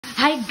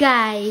Hi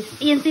guys!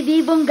 Iyan si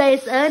Bibong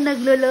guys,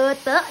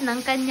 nagluluto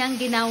ng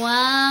kanyang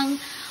ginawang...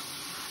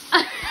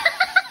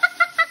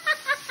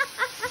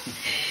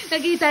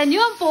 Nakita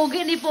niyo, ang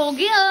pogi ni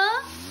Pogi,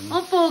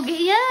 Ang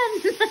pogi yan.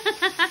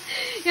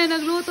 Yan,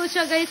 nagluto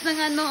siya guys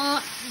ng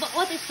ano,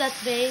 What is that,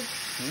 babe?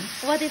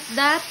 What is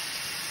that?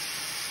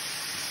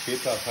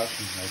 Pita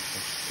Taschen.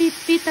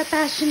 Pita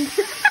Taschen.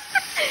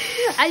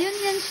 Ayun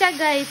yan siya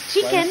guys.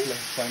 Chicken.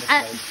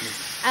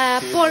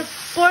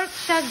 Pork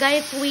siya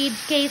guys with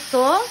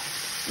queso.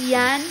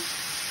 Yan.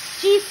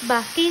 Cheese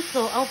ba?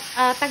 Queso.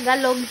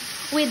 Tagalog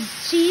with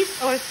cheese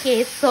or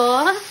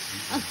queso.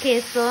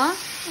 Queso.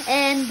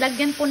 And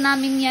lagyan po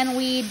namin yan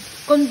with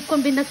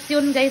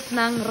kombinasyon guys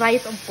ng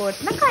rice of course.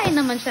 Nakain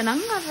naman siya ng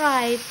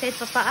rice kahit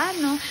pa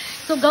paano.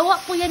 So gawa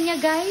po yan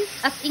niya guys.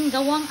 As in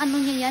gawang ano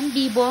niya yan,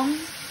 Bibong.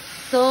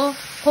 So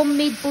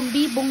homemade po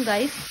Bibong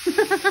guys.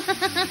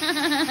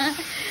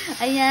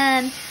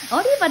 Ayan.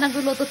 Di ba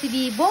nagluluto si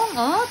Bibong?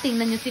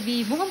 Tingnan niyo si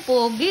Bibong, ang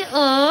pogi,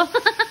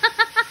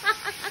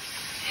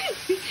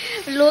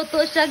 Luto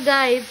siya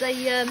guys.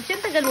 Ayan.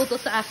 Siya taga-luto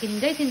sa akin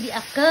guys, hindi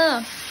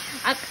ako.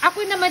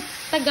 Ako naman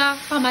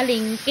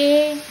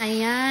taga-pamalingke.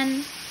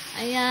 Ayan.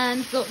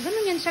 Ayan. So,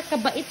 ganun yan siya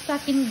kabait sa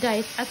akin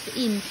guys. As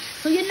in.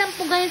 So, yun lang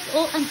po guys.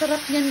 Ang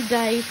sarap yan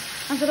guys.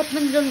 Ang sarap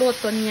ng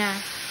niluluto niya.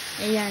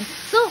 Ayan.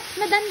 So,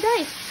 nadan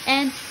guys.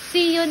 And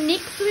see you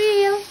next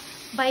reel.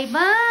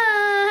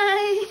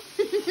 Bye-bye!